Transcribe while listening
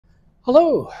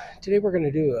Hello, today we're going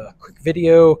to do a quick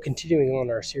video continuing on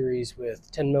our series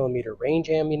with 10mm range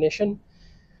ammunition.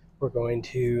 We're going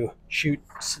to shoot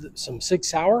some Sig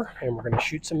Sauer and we're going to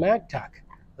shoot some MagTech.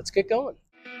 Let's get going.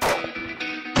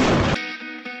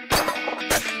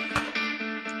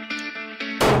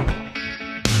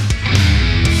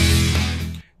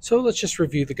 So let's just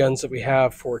review the guns that we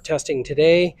have for testing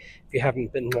today. If you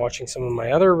haven't been watching some of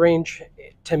my other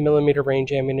 10mm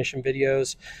range ammunition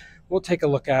videos, we'll take a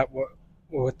look at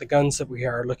what the guns that we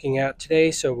are looking at today.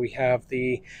 So we have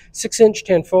the 6-inch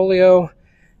Tanfoglio.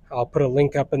 I'll put a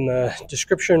link up in the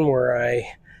description where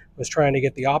I was trying to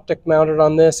get the optic mounted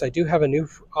on this. I do have a new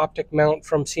optic mount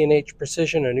from C&H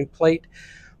Precision, a new plate.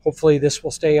 Hopefully this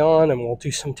will stay on and we'll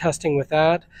do some testing with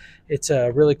that. It's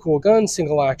a really cool gun,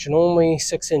 single action only,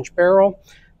 6-inch barrel.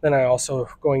 Then I also,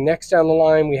 going next down the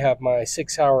line, we have my Sig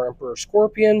Sauer Emperor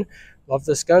Scorpion. Love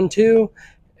this gun too.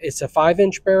 It's a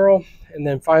 5-inch barrel. And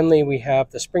then finally we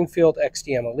have the Springfield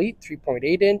XDM Elite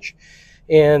 3.8-inch.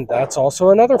 And that's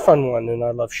also another fun one, and I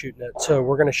love shooting it. So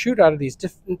we're going to shoot out of these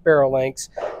different barrel lengths,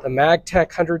 the MagTech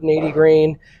 180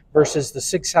 grain versus the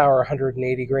Sig Sauer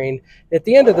 180 grain. At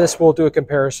the end of this, we'll do a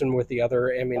comparison with the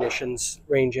other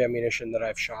range ammunition that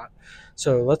I've shot.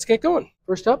 So let's get going.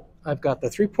 First up, I've got the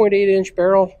 3.8-inch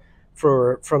barrel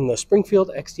from the Springfield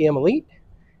XDM Elite,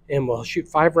 and we'll shoot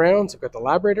 5 rounds. I've got the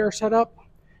lab radar set up.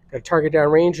 Got a target down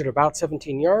range at about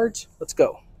 17 yards. Let's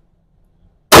go.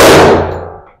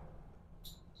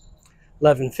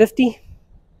 1150,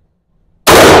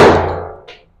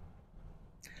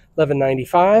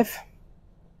 1195,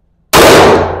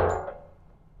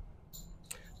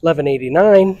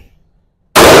 1189,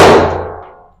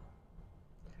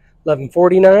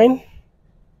 1149,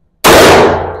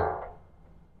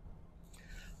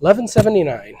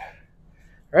 1179.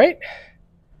 All right,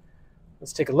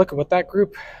 let's take a look at what that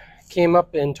group came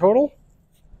up in total.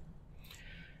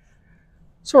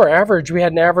 So our average, we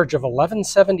had an average of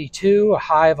 1172, a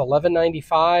high of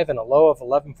 1195, and a low of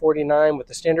 1149 with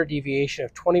a standard deviation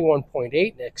of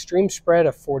 21.8 and an extreme spread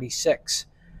of 46.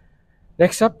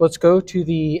 Next up, let's go to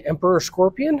the Emperor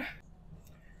Scorpion.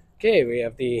 Okay, we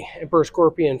have the Emperor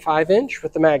Scorpion 5-inch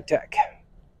with the MagTech.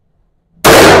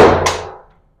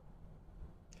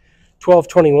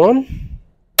 1221,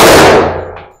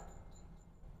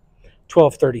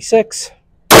 1236,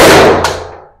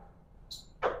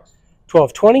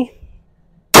 1220,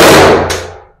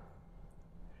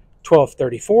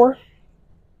 1234,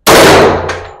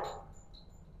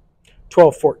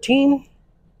 1214.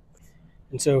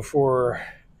 And so for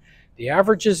the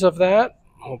averages of that,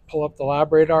 we'll pull up the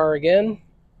lab radar again.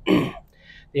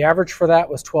 The average for that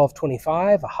was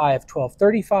 1225, a high of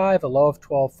 1235, a low of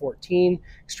 1214,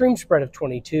 extreme spread of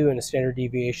 22, and a standard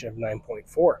deviation of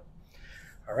 9.4.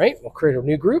 All right, we'll create a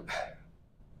new group.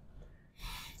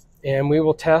 And we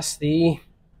will test the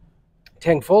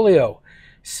Tanfoglio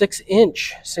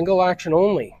 6-inch, single action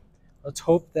only. Let's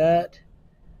hope that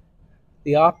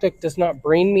the optic does not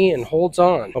brain me and holds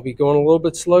on. I'll be going a little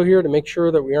bit slow here to make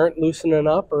sure that we aren't loosening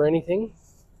up or anything.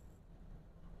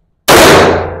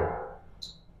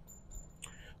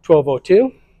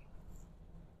 1202,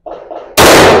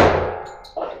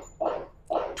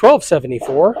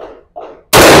 1274,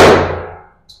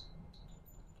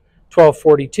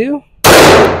 1242.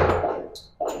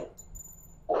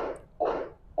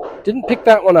 Didn't pick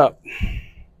that one up.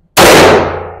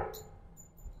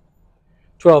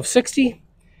 1260,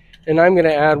 and I'm going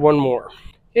to add one more.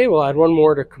 Okay, we'll add one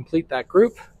more to complete that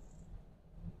group.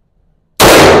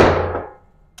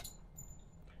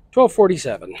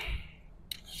 1247.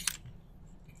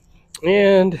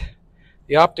 And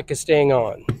the optic is staying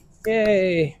on.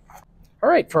 Yay! All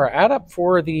right, for our add up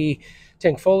for the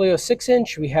Tanfoglio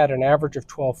 6-inch, we had an average of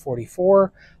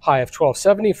 1244, high of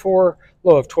 1274,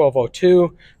 low of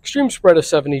 1202, extreme spread of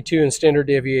 72, and standard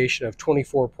deviation of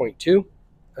 24.2.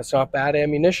 That's not bad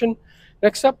ammunition.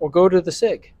 Next up, we'll go to the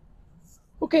Sig.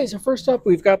 Okay, so first up,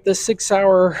 we've got this Sig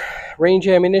Sauer range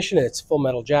ammunition. It's full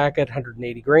metal jacket,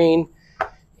 180 grain,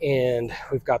 and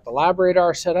we've got the lab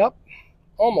radar set up,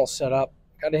 almost set up.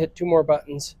 Got to hit 2 more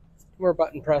buttons, 2 more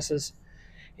button presses.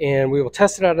 And we will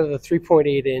test it out of the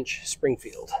 3.8-inch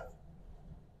Springfield.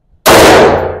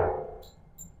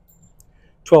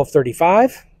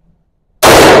 1235,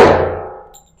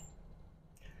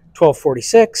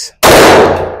 1246,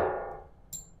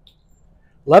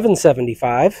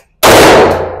 1175,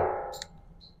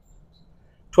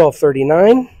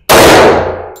 1239,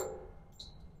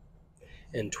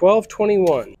 and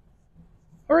 1221.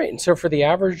 All right, and so for the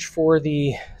average for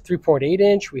the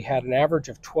 3.8-inch, we had an average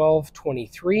of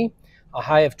 1223, a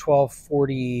high of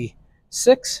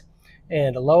 1246,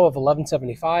 and a low of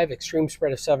 1175, extreme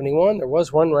spread of 71. There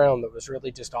was one round that was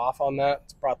really just off on that.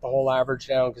 It's brought the whole average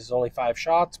down because it's only 5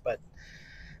 shots, but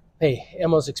hey,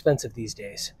 ammo's expensive these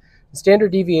days.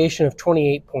 Standard deviation of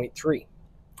 28.3.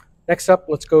 Next up,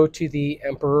 let's go to the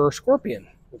Emperor Scorpion.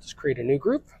 We'll just create a new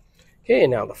group. Okay,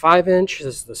 and now the 5-inch.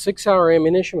 This is the Sig Sauer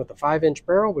ammunition with the 5-inch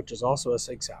barrel, which is also a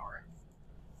Sig Sauer.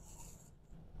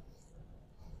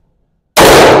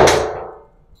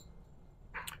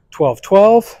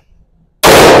 .12-12,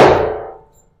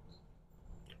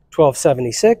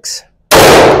 12-76,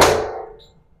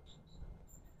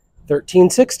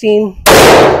 13-16,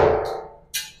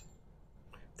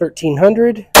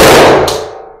 1300,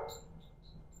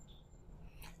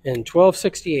 and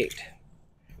 1268.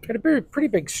 Got a pretty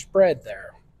big spread there.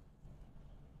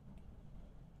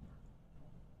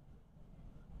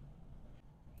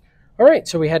 All right,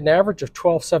 so we had an average of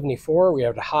 1274. We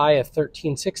had a high of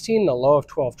 1316, a low of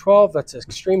 1212. That's an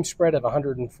extreme spread of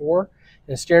 104,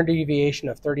 and a standard deviation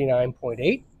of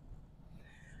 39.8.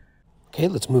 Okay,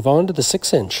 let's move on to the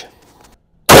 6-inch.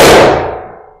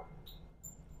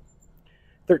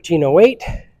 1308,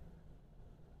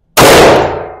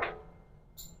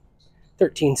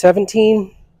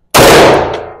 1317,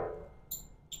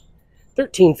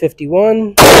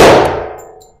 1351,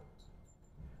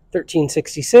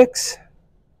 1366,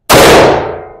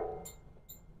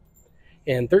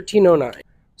 and 1309.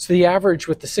 So the average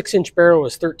with the 6-inch barrel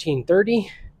was 1330,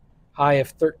 high of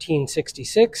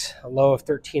 1366, a low of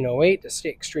 1308, a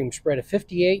extreme spread of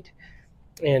 58,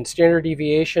 and standard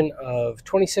deviation of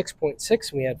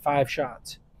 26.6, and we had 5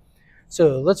 shots.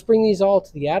 So let's bring these all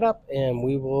to the add up, and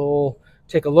we will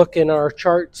take a look in our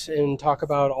charts and talk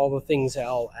about all the things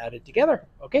I'll added together.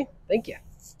 Okay, thank you.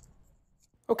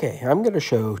 Okay, I'm going to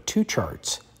show 2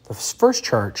 charts. The first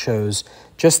chart shows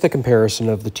just the comparison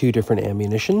of the 2 different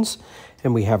ammunitions,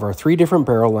 and we have our 3 different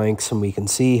barrel lengths, and we can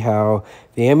see how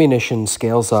the ammunition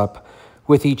scales up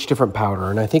with each different powder.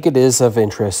 And I think it is of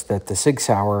interest that the Sig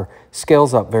Sauer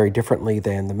scales up very differently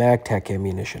than the MagTech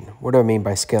ammunition. What do I mean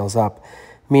by scales up?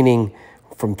 Meaning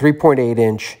from 3.8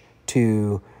 inch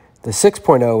to the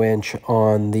 6.0 inch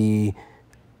on the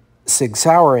Sig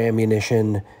Sauer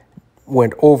ammunition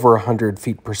went over 100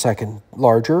 feet per second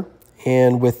larger.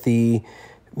 And with the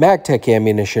MagTech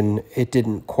ammunition, it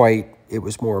didn't quite, it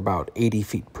was more about 80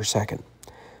 feet per second.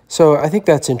 So I think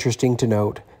that's interesting to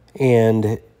note.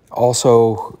 And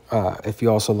also, if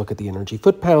you also look at the energy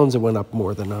foot-pounds, it went up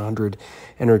more than 100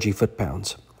 energy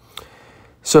foot-pounds.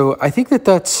 So I think that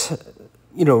that's,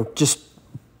 you know, just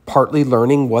partly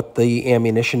learning what the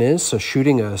ammunition is. So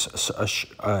shooting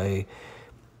a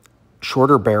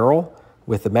shorter barrel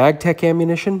with the MagTech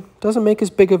ammunition doesn't make as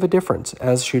big of a difference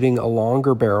as shooting a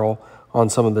longer barrel on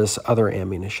some of this other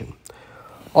ammunition.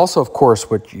 Also, of course,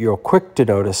 what you're quick to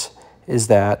notice is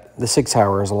that the Sig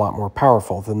Sauer is a lot more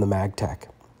powerful than the MagTech.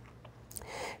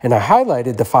 And I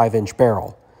highlighted the 5-inch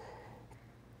barrel.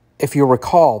 If you'll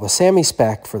recall, the SAMI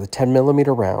spec for the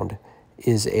 10mm round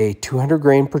is a 200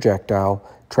 grain projectile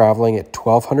traveling at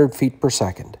 1,200 feet per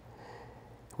second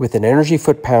with an energy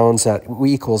foot-pounds that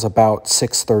equals about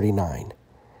 639.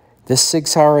 This Sig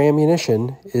Sauer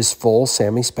ammunition is full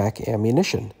SAMI spec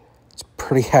ammunition. It's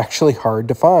pretty actually hard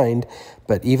to find,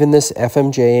 but even this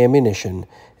FMJ ammunition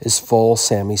is full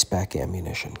SAMI spec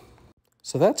ammunition.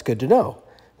 So that's good to know.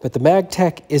 But the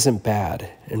MagTech isn't bad.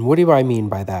 And what do I mean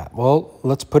by that? Well,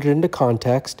 let's put it into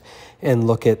context and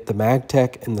look at the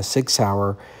MagTech and the Sig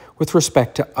Sauer with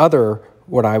respect to other,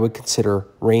 what I would consider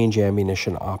range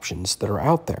ammunition options that are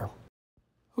out there.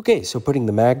 Okay, so putting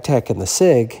the MagTech and the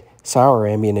Sig Sauer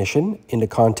ammunition into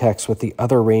context with the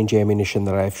other range ammunition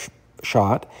that I've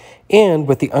shot, and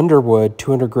with the Underwood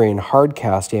 200 grain hard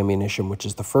cast ammunition, which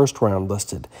is the first round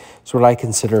listed. So what I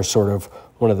consider sort of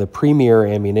one of the premier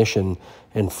ammunition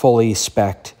and fully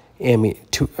spec'd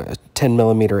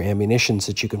 10mm ammunitions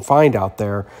that you can find out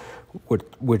there,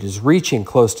 which is reaching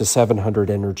close to 700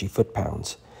 energy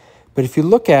foot-pounds. But if you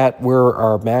look at where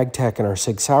our MagTech and our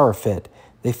Sig Sauer fit,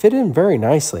 they fit in very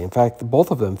nicely. In fact,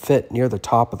 both of them fit near the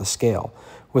top of the scale,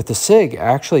 with the Sig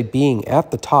actually being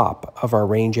at the top of our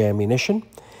range ammunition,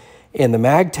 and the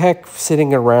MagTech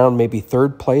sitting around maybe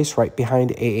 3rd place right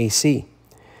behind AAC.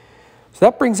 So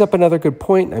that brings up another good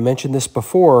point. I mentioned this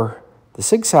before. The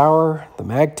Sig Sauer, the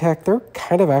MagTech, they're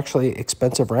kind of actually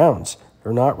expensive rounds.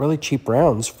 They're not really cheap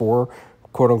rounds for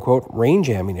quote-unquote range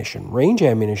ammunition. Range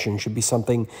ammunition should be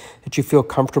something that you feel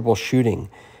comfortable shooting,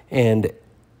 and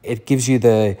it gives you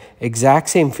the exact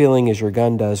same feeling as your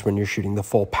gun does when you're shooting the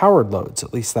full powered loads.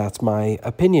 At least that's my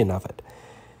opinion of it.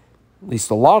 At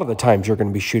least a lot of the times you're going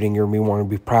to be shooting, you're going to want to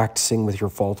be practicing with your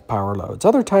full power loads.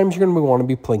 Other times you're going to want to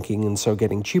be plinking, and so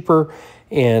getting cheaper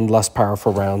and less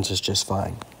powerful rounds is just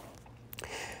fine.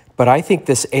 But I think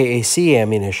this AAC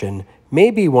ammunition may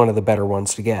be one of the better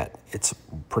ones to get. It's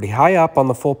pretty high up on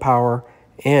the full power,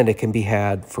 and it can be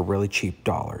had for really cheap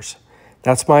dollars.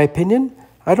 That's my opinion.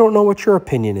 I don't know what your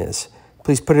opinion is.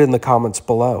 Please put it in the comments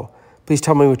below. Please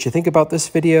tell me what you think about this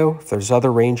video. If there's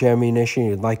other range ammunition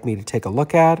you'd like me to take a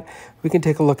look at, we can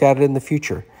take a look at it in the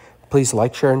future. Please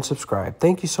like, share, and subscribe.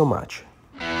 Thank you so much.